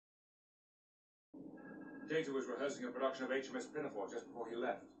Data was rehearsing a production of HMS Pinafore just before he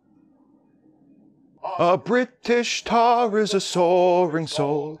left. A British tar is a soaring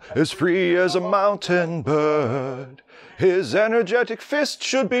soul, as free as a mountain bird. His energetic fist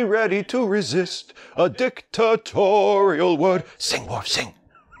should be ready to resist a dictatorial word. Sing, Worf, sing.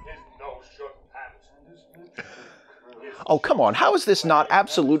 Oh, come on, how is this not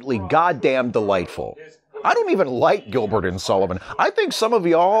absolutely goddamn delightful? I don't even like Gilbert and Sullivan. I think some of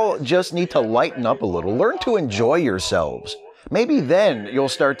y'all just need to lighten up a little, learn to enjoy yourselves. Maybe then you'll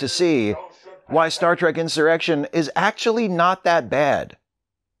start to see why Star Trek Insurrection is actually not that bad.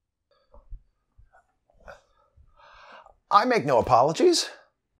 I make no apologies.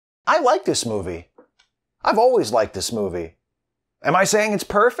 I like this movie. I've always liked this movie. Am I saying it's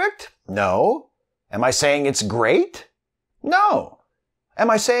perfect? No. Am I saying it's great? No. Am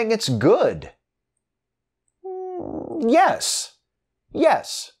I saying it's good? Yes.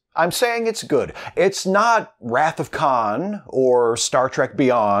 Yes. I'm saying it's good. It's not Wrath of Khan or Star Trek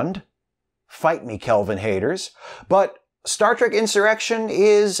Beyond. Fight me, Kelvin haters. But Star Trek Insurrection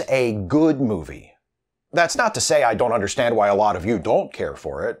is a good movie. That's not to say I don't understand why a lot of you don't care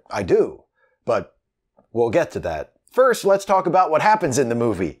for it. I do. But we'll get to that. First, let's talk about what happens in the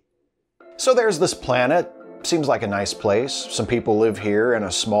movie. So there's this planet. Seems like a nice place. Some people live here in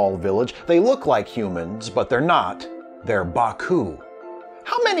a small village. They look like humans, but they're not. They're Baku.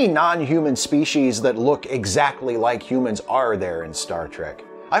 How many non-human species that look exactly like humans are there in Star Trek?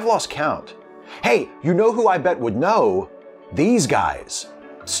 I've lost count. Hey, you know who I bet would know? These guys.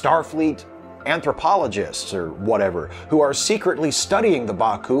 Starfleet anthropologists or whatever, who are secretly studying the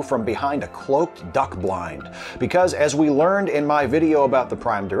Baku from behind a cloaked duck blind. Because as we learned in my video about the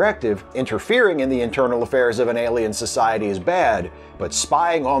Prime Directive, interfering in the internal affairs of an alien society is bad, but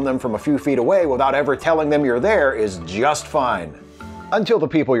spying on them from a few feet away without ever telling them you're there is just fine. Until the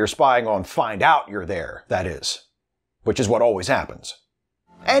people you're spying on find out you're there, that is. Which is what always happens.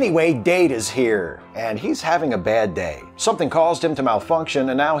 Anyway, Data's here, and he's having a bad day. Something caused him to malfunction,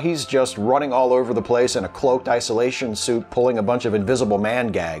 and now he's just running all over the place in a cloaked isolation suit, pulling a bunch of invisible man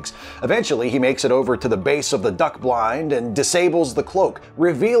gags. Eventually, he makes it over to the base of the duck blind and disables the cloak,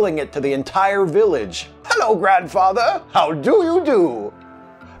 revealing it to the entire village. Hello, grandfather! How do you do?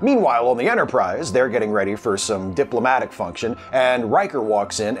 Meanwhile, on the Enterprise, they're getting ready for some diplomatic function, and Riker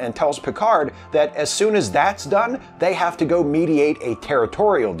walks in and tells Picard that as soon as that's done, they have to go mediate a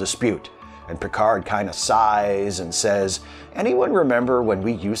territorial dispute. And Picard kind of sighs and says, "Anyone remember when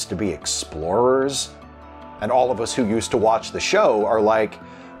we used to be explorers?" And all of us who used to watch the show are like,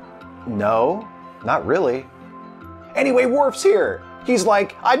 "No, not really." Anyway, Worf's here. He's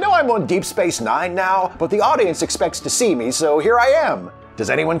like, "I know I'm on Deep Space Nine now, but the audience expects to see me, so here I am. Does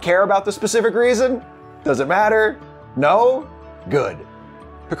anyone care about the specific reason? Does it matter? No? Good."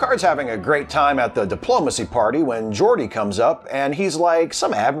 Picard's having a great time at the diplomacy party when Geordi comes up and he's like,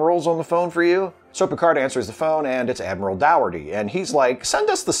 "Some admiral's on the phone for you?" So Picard answers the phone and it's Admiral Dougherty, and he's like, "Send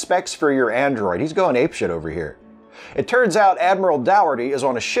us the specs for your android. He's going apeshit over here." It turns out Admiral Dougherty is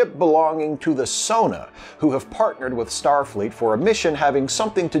on a ship belonging to the Sona, who have partnered with Starfleet for a mission having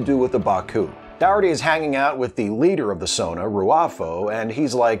something to do with the Baku. Dougherty is hanging out with the leader of the Sona, Ruafo, and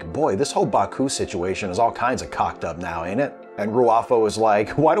he's like, "Boy, this whole Baku situation is all kinds of cocked up now, ain't it?" And Ruafo is like,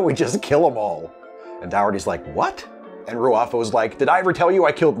 "Why don't we just kill them all?" And Dougherty's like, "What?" And Ruafo is like, "Did I ever tell you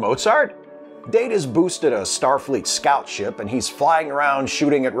I killed Mozart?" Data's boosted a Starfleet scout ship, and he's flying around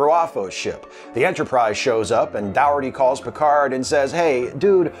shooting at Ruafo's ship. The Enterprise shows up, and Dougherty calls Picard and says, "Hey,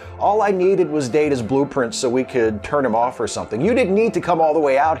 dude, all I needed was Data's blueprints so we could turn him off or something. You didn't need to come all the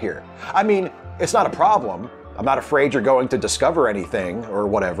way out here. I mean, it's not a problem. I'm not afraid you're going to discover anything or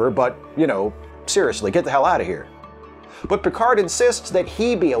whatever, but, you know, seriously, get the hell out of here." But Picard insists that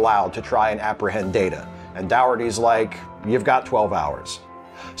he be allowed to try and apprehend Data, and Dougherty's like, "You've got 12 hours.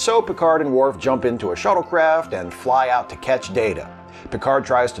 So Picard and Worf jump into a shuttlecraft and fly out to catch Data. Picard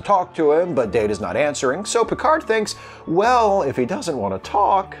tries to talk to him, but Data's not answering, so Picard thinks, well, if he doesn't want to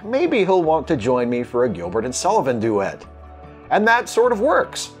talk, maybe he'll want to join me for a Gilbert and Sullivan duet. And that sort of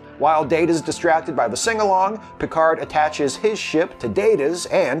works. While Data's distracted by the sing-along, Picard attaches his ship to Data's,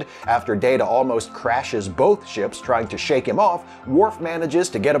 and after Data almost crashes both ships trying to shake him off, Worf manages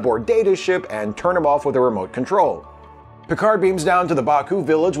to get aboard Data's ship and turn him off with a remote control. Picard beams down to the Baku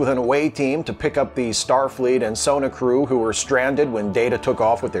village with an away team to pick up the Starfleet and Sona crew who were stranded when Data took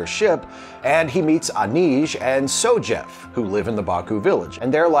off with their ship, and he meets Anij and Sojef, who live in the Baku village.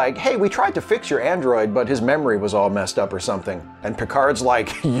 And they're like, "Hey, we tried to fix your android, but his memory was all messed up or something." And Picard's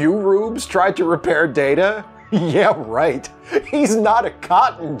like, "You rubes tried to repair Data?" "Yeah, right. He's not a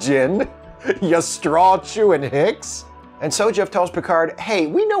cotton gin, you straw-chewing hicks." And Sojev tells Picard, hey,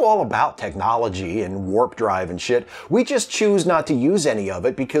 we know all about technology and warp drive and shit. We just choose not to use any of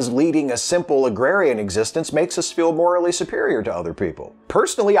it because leading a simple agrarian existence makes us feel morally superior to other people.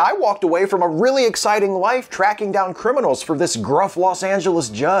 Personally, I walked away from a really exciting life tracking down criminals for this gruff Los Angeles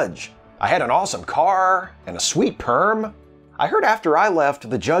judge. I had an awesome car and a sweet perm. I heard after I left,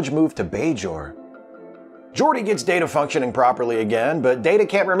 the judge moved to Bajor. Geordi gets Data functioning properly again, but Data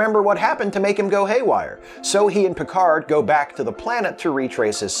can't remember what happened to make him go haywire. So he and Picard go back to the planet to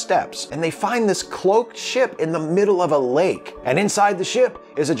retrace his steps. And they find this cloaked ship in the middle of a lake. And inside the ship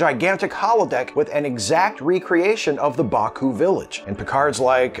is a gigantic holodeck with an exact recreation of the Baku village. And Picard's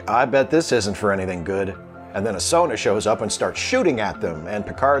like, I bet this isn't for anything good. And then a Sona shows up and starts shooting at them. And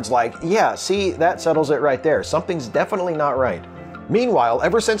Picard's like, yeah, see, that settles it right there. Something's definitely not right. Meanwhile,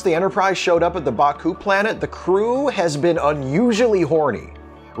 ever since the Enterprise showed up at the Baku planet, the crew has been unusually horny.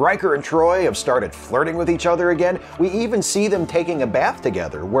 Riker and Troy have started flirting with each other again. We even see them taking a bath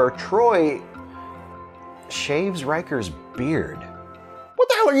together, where Troy shaves Riker's beard. What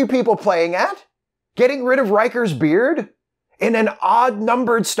the hell are you people playing at? Getting rid of Riker's beard? In an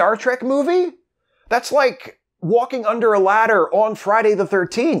odd-numbered Star Trek movie? That's like walking under a ladder on Friday the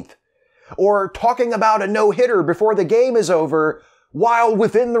 13th. Or talking about a no-hitter before the game is over while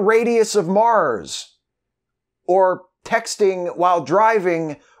within the radius of Mars. Or texting while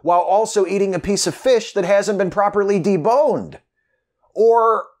driving while also eating a piece of fish that hasn't been properly deboned.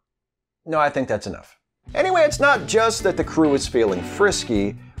 Or... no, I think that's enough. Anyway, it's not just that the crew is feeling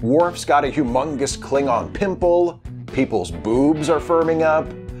frisky. Worf's got a humongous Klingon pimple. People's boobs are firming up.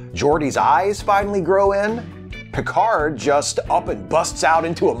 Geordi's eyes finally grow in. Picard just up and busts out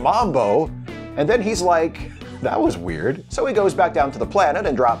into a mambo. And then he's like, that was weird. So he goes back down to the planet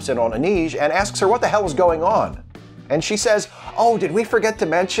and drops in on Anij and asks her what the hell is going on. And she says, oh, did we forget to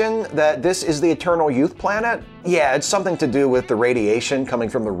mention that this is the Eternal Youth planet? Yeah, it's something to do with the radiation coming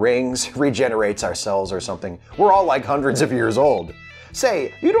from the rings, regenerates our cells or something. We're all like hundreds of years old.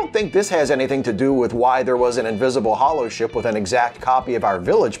 Say, you don't think this has anything to do with why there was an invisible holoship with an exact copy of our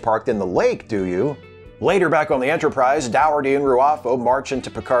village parked in the lake, do you? Later back on the Enterprise, Dougherty and Ruafo march into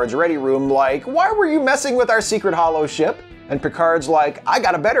Picard's ready room like, why were you messing with our secret holoship? And Picard's like, I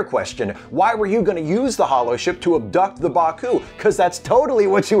got a better question. Why were you gonna use the holoship to abduct the Baku? Cause that's totally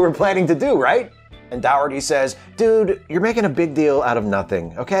what you were planning to do, right? And Dougherty says, dude, you're making a big deal out of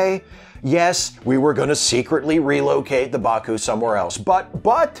nothing, okay? Yes, we were gonna secretly relocate the Baku somewhere else,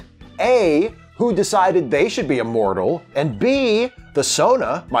 but A, who decided they should be immortal, and B, the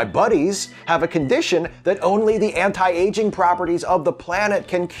Sona, my buddies, have a condition that only the anti-aging properties of the planet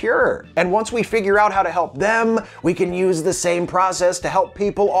can cure. And once we figure out how to help them, we can use the same process to help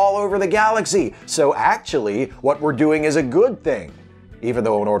people all over the galaxy. So actually, what we're doing is a good thing. Even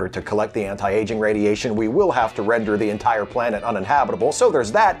though in order to collect the anti-aging radiation, we will have to render the entire planet uninhabitable, so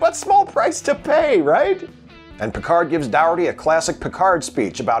there's that, but small price to pay, right? And Picard gives Dougherty a classic Picard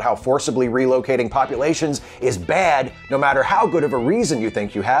speech about how forcibly relocating populations is bad no matter how good of a reason you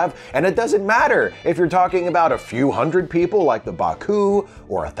think you have, and it doesn't matter if you're talking about a few hundred people like the Baku,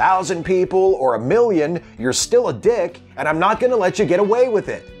 or 1,000 people, or 1,000,000, you're still a dick, and I'm not gonna let you get away with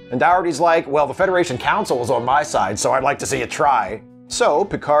it. And Dougherty's like, well, the Federation Council is on my side, so I'd like to see you try. So,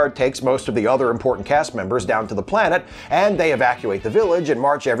 Picard takes most of the other important cast members down to the planet, and they evacuate the village and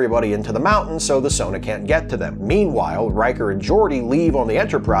march everybody into the mountains so the Sona can't get to them. Meanwhile, Riker and Geordi leave on the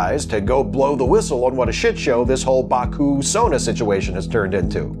Enterprise to go blow the whistle on what a shit show this whole Baku-Sona situation has turned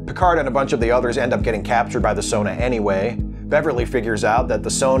into. Picard and a bunch of the others end up getting captured by the Sona anyway. Beverly figures out that the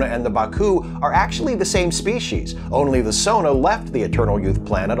Sona and the Baku are actually the same species, only the Sona left the Eternal Youth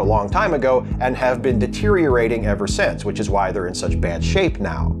planet a long time ago and have been deteriorating ever since, which is why they're in such bad shape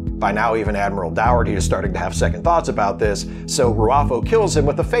now. By now, even Admiral Dougherty is starting to have second thoughts about this, so Ruafo kills him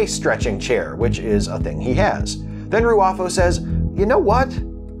with a face-stretching chair, which is a thing he has. Then Ruafo says, you know what?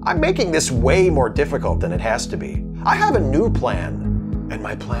 I'm making this way more difficult than it has to be. I have a new plan, and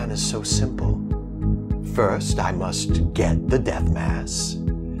my plan is so simple. First, I must get the death mass.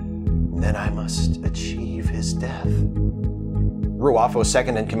 Then I must achieve his death. Ruafo's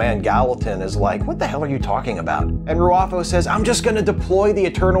second-in-command Gallatin is like, what the hell are you talking about? And Ruafo says, I'm just gonna deploy the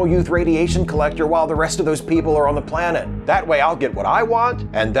Eternal Youth radiation collector while the rest of those people are on the planet. That way I'll get what I want,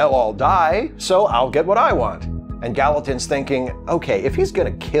 and they'll all die, so I'll get what I want. And Gallatin's thinking, okay, if he's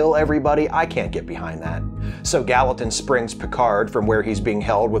gonna kill everybody, I can't get behind that. So Gallatin springs Picard from where he's being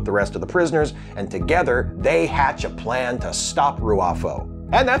held with the rest of the prisoners, and together they hatch a plan to stop Ruafo.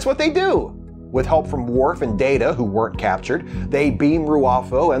 And that's what they do. With help from Worf and Data, who weren't captured, they beam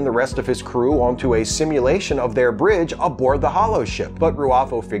Ruafo and the rest of his crew onto a simulation of their bridge aboard the holoship. But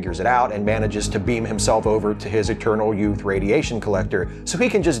Ruafo figures it out and manages to beam himself over to his Eternal Youth radiation collector so he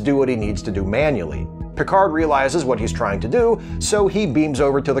can just do what he needs to do manually. Picard realizes what he's trying to do, so he beams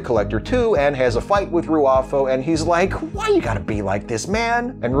over to the collector too and has a fight with Ruafo, and he's like, "Why you gotta be like this,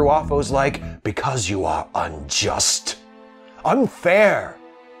 man?" And Ruafo's like, "Because you are unjust, unfair,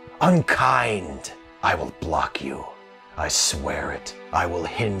 unkind. I will block you. I swear it. I will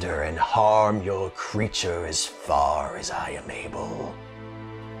hinder and harm your creature as far as I am able."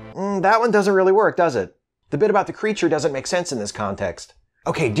 That one doesn't really work, does it? The bit about the creature doesn't make sense in this context.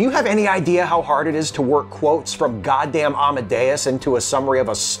 Okay, do you have any idea how hard it is to work quotes from goddamn Amadeus into a summary of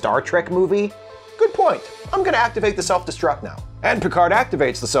a Star Trek movie? Good point. I'm gonna activate the self-destruct now. And Picard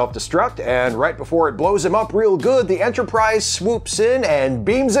activates the self-destruct, and right before it blows him up real good, the Enterprise swoops in and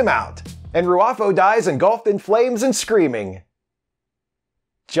beams him out. And Ruafo dies engulfed in flames and screaming.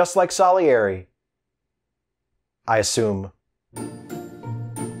 Just like Salieri. I assume.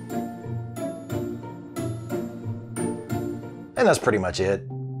 And that's pretty much it.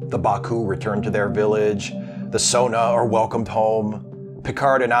 The Baku return to their village. The Sona are welcomed home.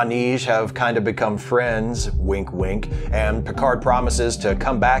 Picard and Anij have kind of become friends, wink wink, and Picard promises to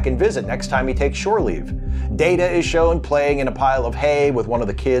come back and visit next time he takes shore leave. Data is shown playing in a pile of hay with one of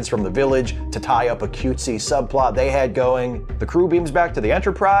the kids from the village to tie up a cutesy subplot they had going. The crew beams back to the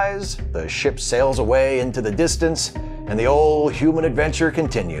Enterprise, the ship sails away into the distance, and the old human adventure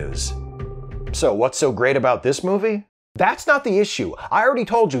continues. So what's so great about this movie? That's not the issue. I already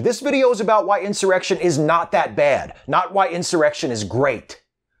told you, this video is about why Insurrection is not that bad, not why Insurrection is great.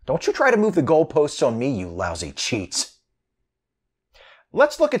 Don't you try to move the goalposts on me, you lousy cheats.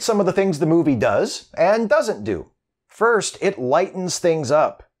 Let's look at some of the things the movie does and doesn't do. First, it lightens things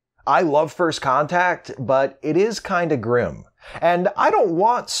up. I love First Contact, but it is kinda grim. And I don't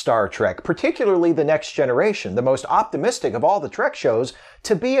want Star Trek, particularly The Next Generation, the most optimistic of all the Trek shows,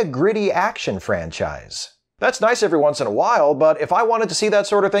 to be a gritty action franchise. That's nice every once in a while, but if I wanted to see that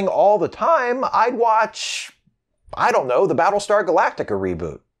sort of thing all the time, I'd watch, I don't know, the Battlestar Galactica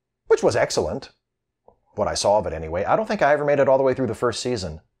reboot, which was excellent. What I saw of it anyway. I don't think I ever made it all the way through the first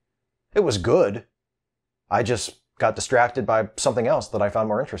season. It was good. I just got distracted by something else that I found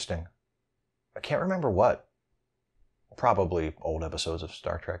more interesting. I can't remember what. Probably old episodes of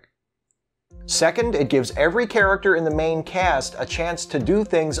Star Trek. Second, it gives every character in the main cast a chance to do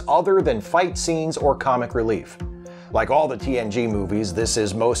things other than fight scenes or comic relief. Like all the TNG movies, this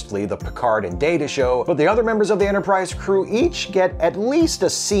is mostly the Picard and Data show, but the other members of the Enterprise crew each get at least a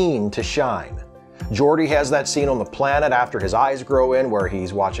scene to shine. Geordi has that scene on the planet after his eyes grow in where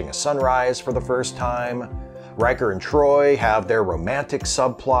he's watching a sunrise for the first time. Riker and Troy have their romantic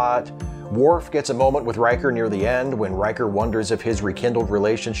subplot. Worf gets a moment with Riker near the end when Riker wonders if his rekindled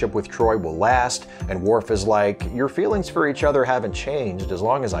relationship with Troy will last, and Worf is like, "Your feelings for each other haven't changed as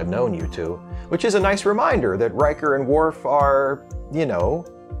long as I've known you two," which is a nice reminder that Riker and Worf are, you know,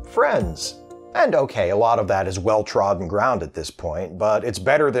 friends. And okay, a lot of that is well-trodden ground at this point, but it's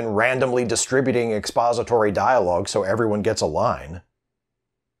better than randomly distributing expository dialogue so everyone gets a line.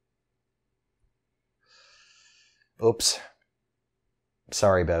 Oops.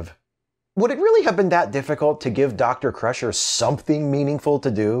 Sorry, Bev. Would it really have been that difficult to give Dr. Crusher something meaningful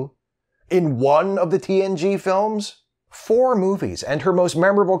to do? In one of the TNG films? 4 movies, and her most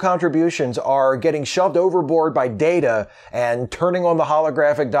memorable contributions are getting shoved overboard by Data and turning on the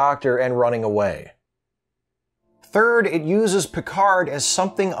holographic doctor and running away. Third, it uses Picard as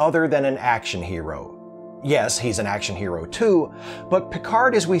something other than an action hero. Yes, he's an action hero too, but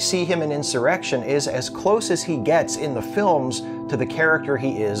Picard as we see him in Insurrection is as close as he gets in the films to the character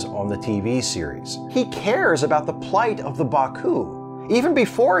he is on the TV series. He cares about the plight of the Baku, even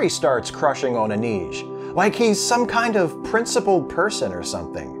before he starts crushing on Anij, like he's some kind of principled person or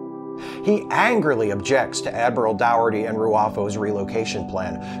something. He angrily objects to Admiral Dougherty and Ruafo's relocation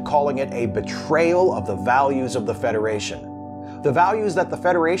plan, calling it a betrayal of the values of the Federation. The values that the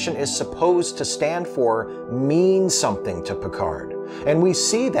Federation is supposed to stand for mean something to Picard. And we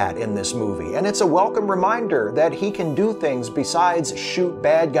see that in this movie, and it's a welcome reminder that he can do things besides shoot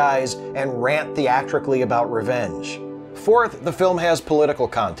bad guys and rant theatrically about revenge. Fourth, the film has political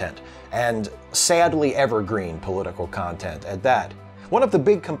content, and sadly evergreen political content at that. One of the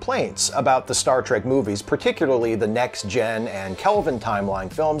big complaints about the Star Trek movies, particularly the Next Gen and Kelvin timeline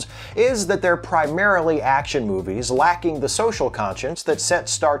films, is that they're primarily action movies lacking the social conscience that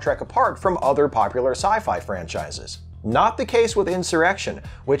sets Star Trek apart from other popular sci-fi franchises. Not the case with Insurrection,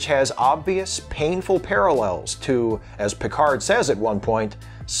 which has obvious, painful parallels to, as Picard says at one point,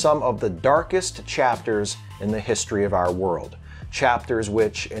 some of the darkest chapters in the history of our world. Chapters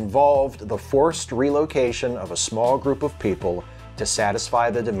which involved the forced relocation of a small group of people to satisfy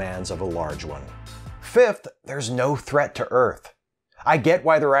the demands of a large one. Fifth, there's no threat to Earth. I get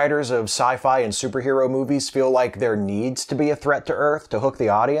why the writers of sci-fi and superhero movies feel like there needs to be a threat to Earth to hook the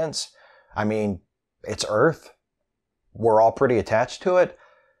audience. I mean, it's Earth. We're all pretty attached to it.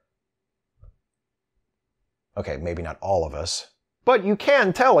 Okay, maybe not all of us. But you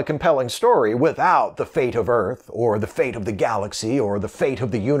can tell a compelling story without the fate of Earth, or the fate of the galaxy, or the fate of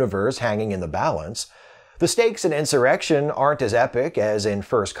the universe hanging in the balance. The stakes in Insurrection aren't as epic as in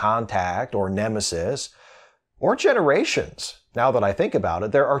First Contact, or Nemesis, or Generations. Now that I think about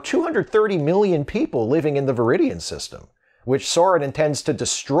it, there are 230 million people living in the Viridian system, which Soren intends to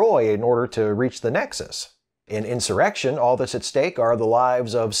destroy in order to reach the Nexus. In Insurrection, all that's at stake are the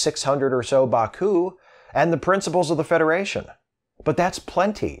lives of 600 or so Baku and the principles of the Federation. But that's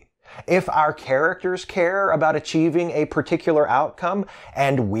plenty. If our characters care about achieving a particular outcome,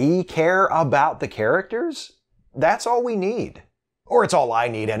 and we care about the characters, that's all we need. Or it's all I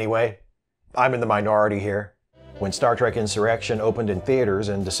need anyway. I'm in the minority here. When Star Trek Insurrection opened in theaters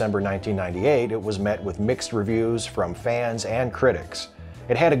in December 1998, it was met with mixed reviews from fans and critics.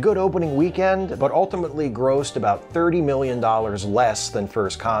 It had a good opening weekend, but ultimately grossed about $30 million less than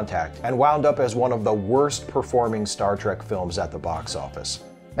First Contact, and wound up as one of the worst performing Star Trek films at the box office.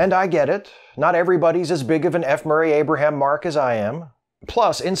 And I get it. Not everybody's as big of an F. Murray Abraham mark as I am.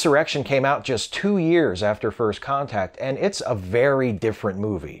 Plus, Insurrection came out just 2 years after First Contact, and it's a very different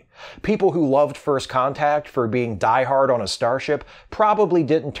movie. People who loved First Contact for being diehard on a starship probably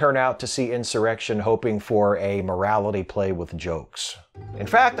didn't turn out to see Insurrection hoping for a morality play with jokes. In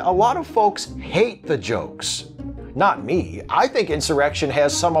fact, a lot of folks hate the jokes. Not me. I think Insurrection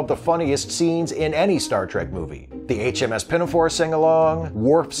has some of the funniest scenes in any Star Trek movie. The HMS Pinafore sing-along,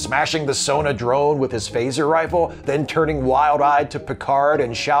 Worf smashing the Sona drone with his phaser rifle, then turning wild-eyed to Picard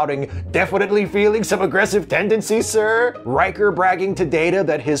and shouting, "Definitely feeling some aggressive tendencies, sir?" Riker bragging to Data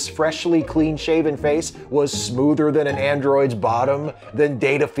that his freshly clean-shaven face was smoother than an android's bottom. Then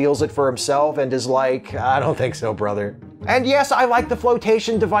Data feels it for himself and is like, "I don't think so, brother." And yes, I like the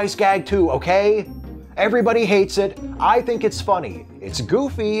flotation device gag too, okay? Everybody hates it. I think it's funny. It's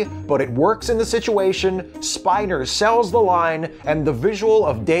goofy, but it works in the situation. Spiner sells the line, and the visual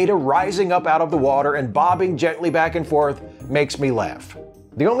of Data rising up out of the water and bobbing gently back and forth makes me laugh.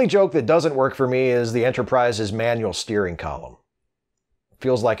 The only joke that doesn't work for me is the Enterprise's manual steering column. It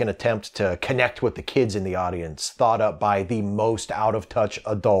feels like an attempt to connect with the kids in the audience, thought up by the most out-of-touch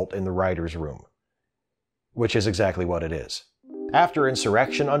adult in the writer's room. Which is exactly what it is. After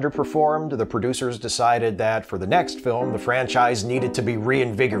Insurrection underperformed, the producers decided that for the next film, the franchise needed to be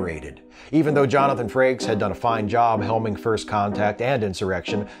reinvigorated. Even though Jonathan Frakes had done a fine job helming First Contact and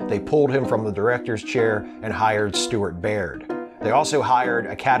Insurrection, they pulled him from the director's chair and hired Stuart Baird. They also hired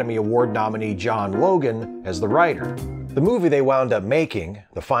Academy Award nominee John Logan as the writer. The movie they wound up making,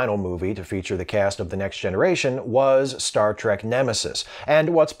 the final movie to feature the cast of The Next Generation, was Star Trek Nemesis.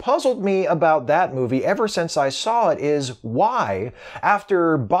 And what's puzzled me about that movie ever since I saw it is why,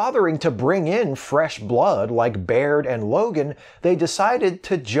 after bothering to bring in fresh blood like Baird and Logan, they decided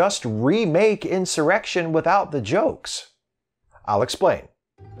to just remake Insurrection without the jokes. I'll explain.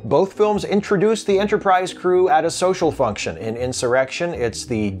 Both films introduced the Enterprise crew at a social function. In Insurrection, it's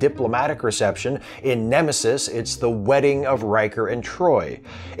the diplomatic reception. In Nemesis, it's the wedding of Riker and Troi.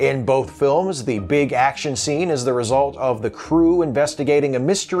 In both films, the big action scene is the result of the crew investigating a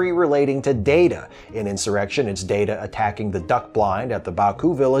mystery relating to Data. In Insurrection, it's Data attacking the duck blind at the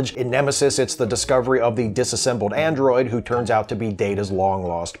Baku village. In Nemesis, it's the discovery of the disassembled android who turns out to be Data's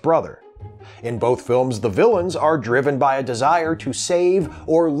long-lost brother. In both films, the villains are driven by a desire to save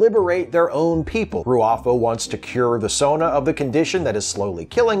or liberate their own people. Ruafo wants to cure the Sona of the condition that is slowly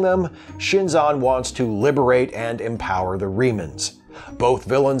killing them. Shinzon wants to liberate and empower the Remans. Both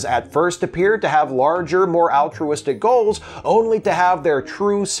villains at first appear to have larger, more altruistic goals, only to have their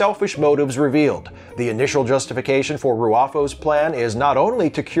true selfish motives revealed. The initial justification for Ruafo's plan is not only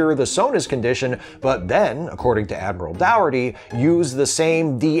to cure the Sona's condition, but then, according to Admiral Dougherty, use the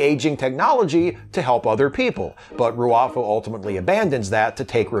same de-aging technology to help other people. But Ruafo ultimately abandons that to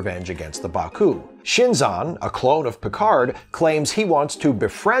take revenge against the Baku. Shinzon, a clone of Picard, claims he wants to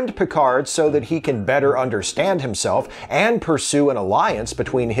befriend Picard so that he can better understand himself and pursue an alliance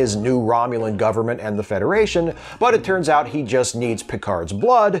between his new Romulan government and the Federation, but it turns out he just needs Picard's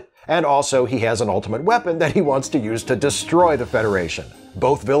blood, and also he has an ultimate weapon that he wants to use to destroy the Federation.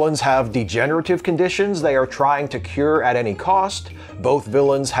 Both villains have degenerative conditions they are trying to cure at any cost. Both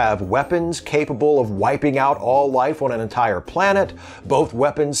villains have weapons capable of wiping out all life on an entire planet. Both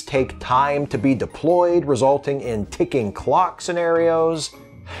weapons take time to be deployed, resulting in ticking clock scenarios.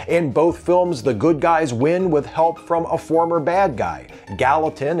 In both films, the good guys win with help from a former bad guy,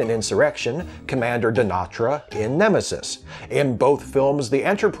 Gallatin in Insurrection, Commander Denatra in Nemesis. In both films, the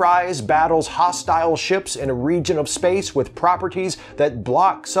Enterprise battles hostile ships in a region of space with properties that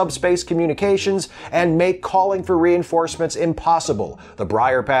block subspace communications and make calling for reinforcements impossible, the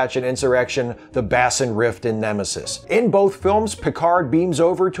Briar Patch in Insurrection, the Bassin Rift in Nemesis. In both films, Picard beams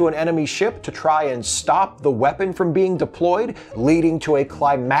over to an enemy ship to try and stop the weapon from being deployed, leading to a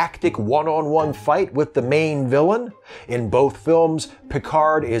climactic one-on-one fight with the main villain. In both films,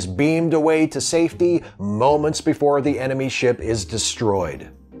 Picard is beamed away to safety moments before the enemy ship is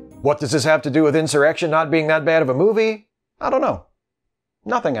destroyed. What does this have to do with Insurrection not being that bad of a movie? I don't know.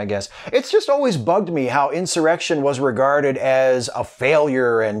 Nothing, I guess. It's just always bugged me how Insurrection was regarded as a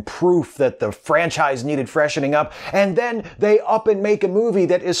failure and proof that the franchise needed freshening up, and then they up and make a movie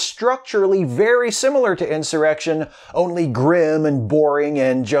that is structurally very similar to Insurrection, only grim and boring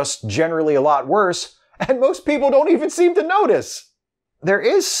and just generally a lot worse, and most people don't even seem to notice. There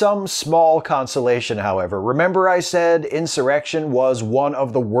is some small consolation, however. Remember I said Insurrection was one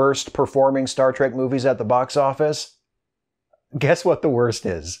of the worst performing Star Trek movies at the box office? Guess what the worst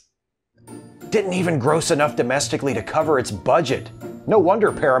is? Didn't even gross enough domestically to cover its budget. No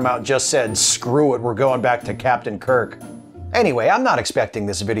wonder Paramount just said, screw it, we're going back to Captain Kirk. Anyway, I'm not expecting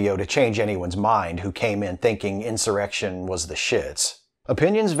this video to change anyone's mind who came in thinking Insurrection was the shits.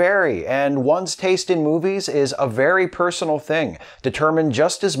 Opinions vary, and one's taste in movies is a very personal thing, determined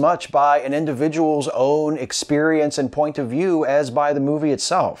just as much by an individual's own experience and point of view as by the movie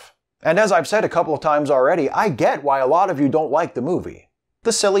itself. And as I've said a couple of times already, I get why a lot of you don't like the movie.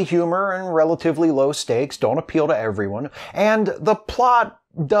 The silly humor and relatively low stakes don't appeal to everyone, and the plot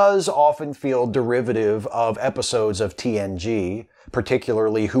does often feel derivative of episodes of TNG,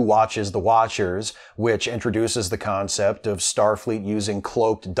 particularly Who Watches the Watchers, which introduces the concept of Starfleet using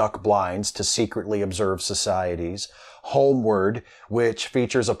cloaked duck blinds to secretly observe societies, Homeward, which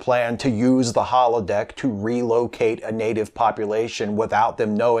features a plan to use the holodeck to relocate a native population without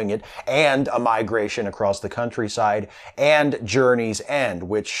them knowing it, and a migration across the countryside, and Journey's End,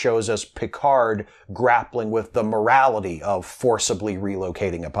 which shows us Picard grappling with the morality of forcibly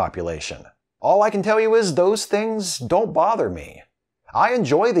relocating a population. All I can tell you is those things don't bother me. I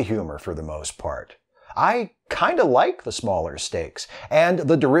enjoy the humor for the most part. I kinda like the smaller stakes, and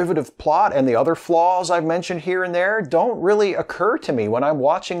the derivative plot and the other flaws I've mentioned here and there don't really occur to me when I'm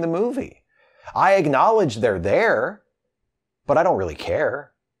watching the movie. I acknowledge they're there, but I don't really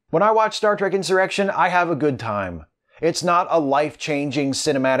care. When I watch Star Trek Insurrection, I have a good time. It's not a life-changing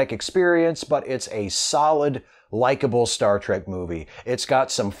cinematic experience, but it's a solid, likable Star Trek movie. It's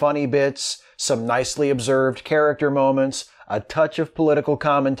got some funny bits, some nicely observed character moments, a touch of political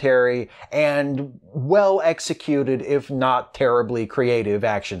commentary, and well-executed, if not terribly creative,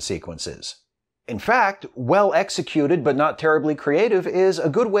 action sequences. In fact, well-executed but not terribly creative is a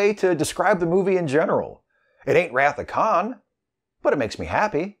good way to describe the movie in general. It ain't Wrath of Khan, but it makes me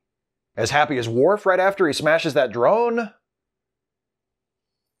happy. As happy as Worf right after he smashes that drone?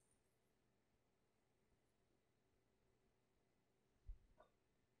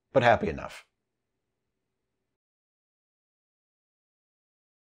 But happy enough.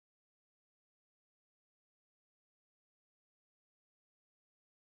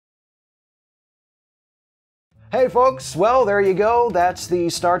 Hey folks, well there you go. That's the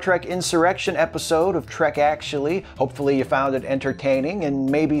Star Trek Insurrection episode of Trek Actually. Hopefully you found it entertaining,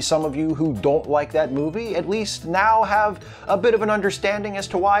 and maybe some of you who don't like that movie at least now have a bit of an understanding as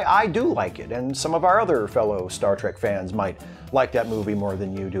to why I do like it, and some of our other fellow Star Trek fans might like that movie more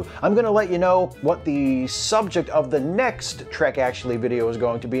than you do. I'm going to let you know what the subject of the next Trek Actually video is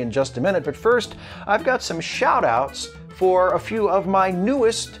going to be in just a minute, but first I've got some shout outs for a few of my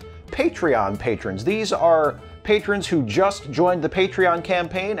newest Patreon patrons. These are patrons who just joined the Patreon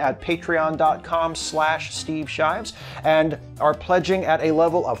campaign at patreon.com/Steve Shives and are pledging at a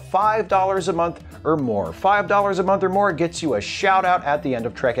level of $5 a month or more. $5 a month or more gets you a shout out at the end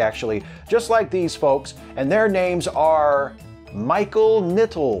of Trek Actually, just like these folks, and their names are Michael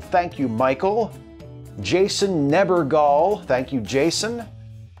Nittle, thank you Michael, Jason Nebergall, thank you Jason,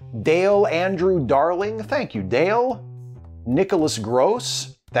 Dale Andrew Darling, thank you Dale, Nicholas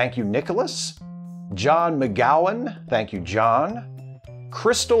Gross, thank you Nicholas, John McGowan, thank you John,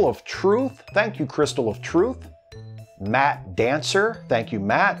 Crystal of Truth, thank you, Crystal of Truth. Matt Dancer, thank you,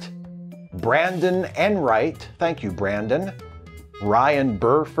 Matt. Brandon Enright, thank you, Brandon. Ryan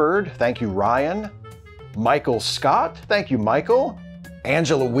Burford, thank you, Ryan. Michael Scott, thank you, Michael.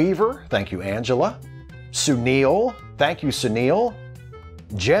 Angela Weaver, thank you, Angela. Sunil, thank you, Sunil.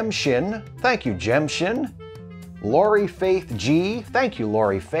 Jemshin, thank you, Jemshin. Lori Faith G, thank you,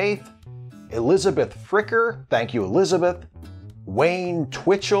 Lori Faith. Elizabeth Fricker, thank you, Elizabeth. Wayne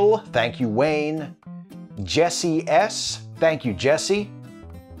Twitchell, thank you, Wayne. Jesse S, thank you, Jesse.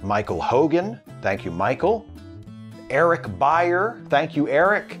 Michael Hogan, thank you, Michael. Eric Byer, thank you,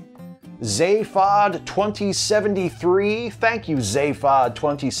 Eric. Zaphod 2073, thank you, Zaphod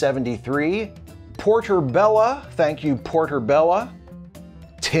 2073. Porter Bella, thank you, Porter Bella.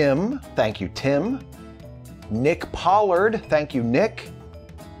 Tim, thank you, Tim. Nick Pollard, thank you, Nick.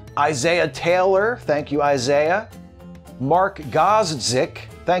 Isaiah Taylor, thank you, Isaiah. Mark Gozdzick,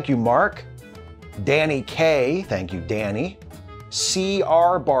 thank you, Mark. Danny K, thank you, Danny.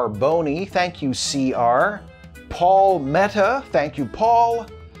 C.R. Barboni, thank you, C.R. Paul Meta, thank you, Paul.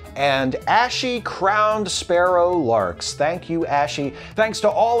 And Ashy Crowned Sparrow Larks. Thank you, Ashy. Thanks to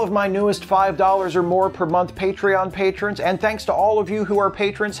all of my newest $5 or more per month Patreon patrons, and thanks to all of you who are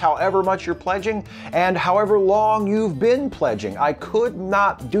patrons, however much you're pledging, and however long you've been pledging. I could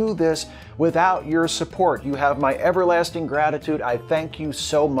not do this without your support. You have my everlasting gratitude. I thank you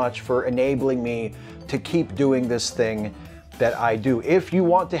so much for enabling me to keep doing this thing that I do. If you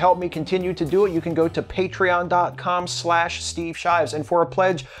want to help me continue to do it, you can go to patreon.com/Steve Shives, and for a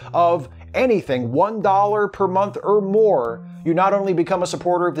pledge of anything, $1 per month or more, you not only become a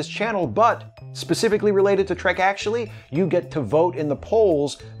supporter of this channel, but specifically related to Trek Actually, you get to vote in the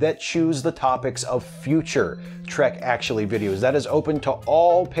polls that choose the topics of future Trek Actually videos. That is open to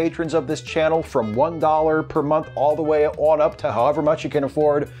all patrons of this channel from $1 per month all the way on up to however much you can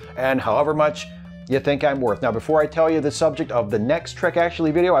afford and however much you think I'm worth. Now, before I tell you the subject of the next Trek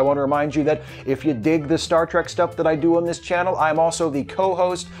Actually video, I want to remind you that if you dig the Star Trek stuff that I do on this channel, I'm also the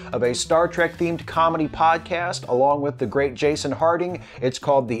co-host of a Star Trek themed comedy podcast along with the great Jason Harding. It's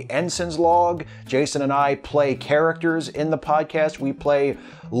called The Ensign's Log. Jason and I play characters in the podcast. We play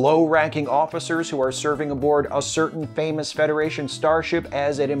low-ranking officers who are serving aboard a certain famous Federation starship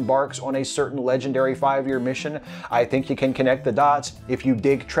as it embarks on a certain legendary 5-year mission. I think you can connect the dots. If you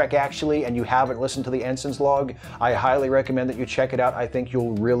dig Trek Actually and you haven't listened to the Ensign's Log, I highly recommend that you check it out. I think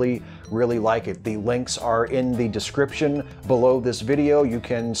you'll really like it. The links are in the description below this video. You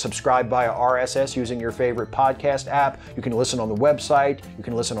can subscribe via RSS using your favorite podcast app. You can listen on the website. You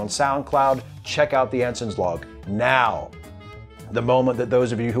can listen on SoundCloud. Check out the Ensign's Log. Now, the moment that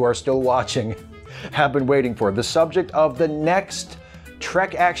those of you who are still watching have been waiting for. The subject of the next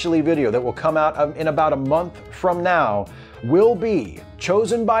Trek Actually video that will come out in about a month from now will be,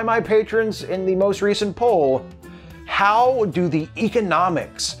 chosen by my patrons in the most recent poll, how do the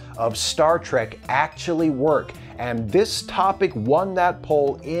economics of Star Trek actually work? And this topic won that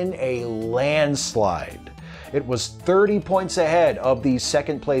poll in a landslide. It was 30 points ahead of the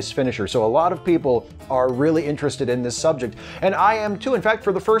second place finisher. So a lot of people are really interested in this subject. And I am too. In fact,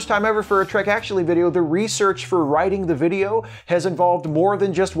 for the first time ever for a Trek Actually video, the research for writing the video has involved more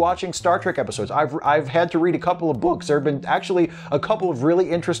than just watching Star Trek episodes. I've had to read a couple of books. There have been actually a couple of really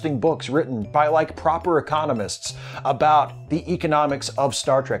interesting books written by like proper economists about the economics of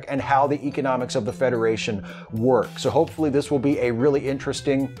Star Trek and how the economics of the Federation work. So hopefully this will be a really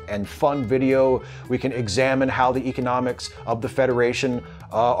interesting and fun video. We can examine how the economics of the Federation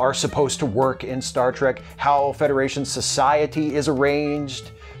are supposed to work in Star Trek, how Federation society is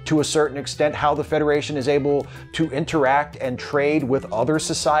arranged to a certain extent, how the Federation is able to interact and trade with other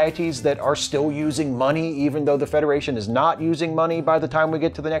societies that are still using money, even though the Federation is not using money by the time we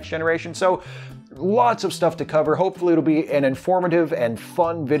get to the next generation. So lots of stuff to cover. Hopefully it'll be an informative and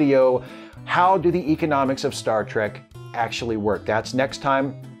fun video. How do the economics of Star Trek actually work? That's next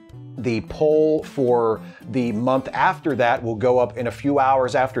time. The poll for the month after that will go up in a few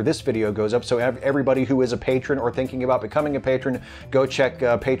hours after this video goes up. So everybody who is a patron or thinking about becoming a patron, go check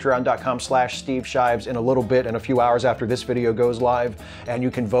patreon.com/Steve Shives in a little bit, in a few hours after this video goes live. And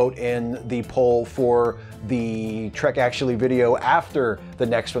you can vote in the poll for the Trek Actually video after the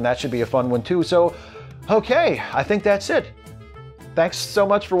next one. That should be a fun one too. So, okay, I think that's it. Thanks so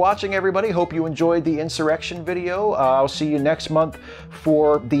much for watching, everybody. Hope you enjoyed the Insurrection video. I'll see you next month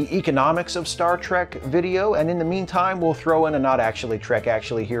for the economics of Star Trek video. And in the meantime, we'll throw in a not actually Trek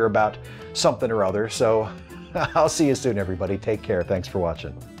Actually here about something or other. So I'll see you soon, everybody. Take care. Thanks for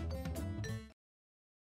watching.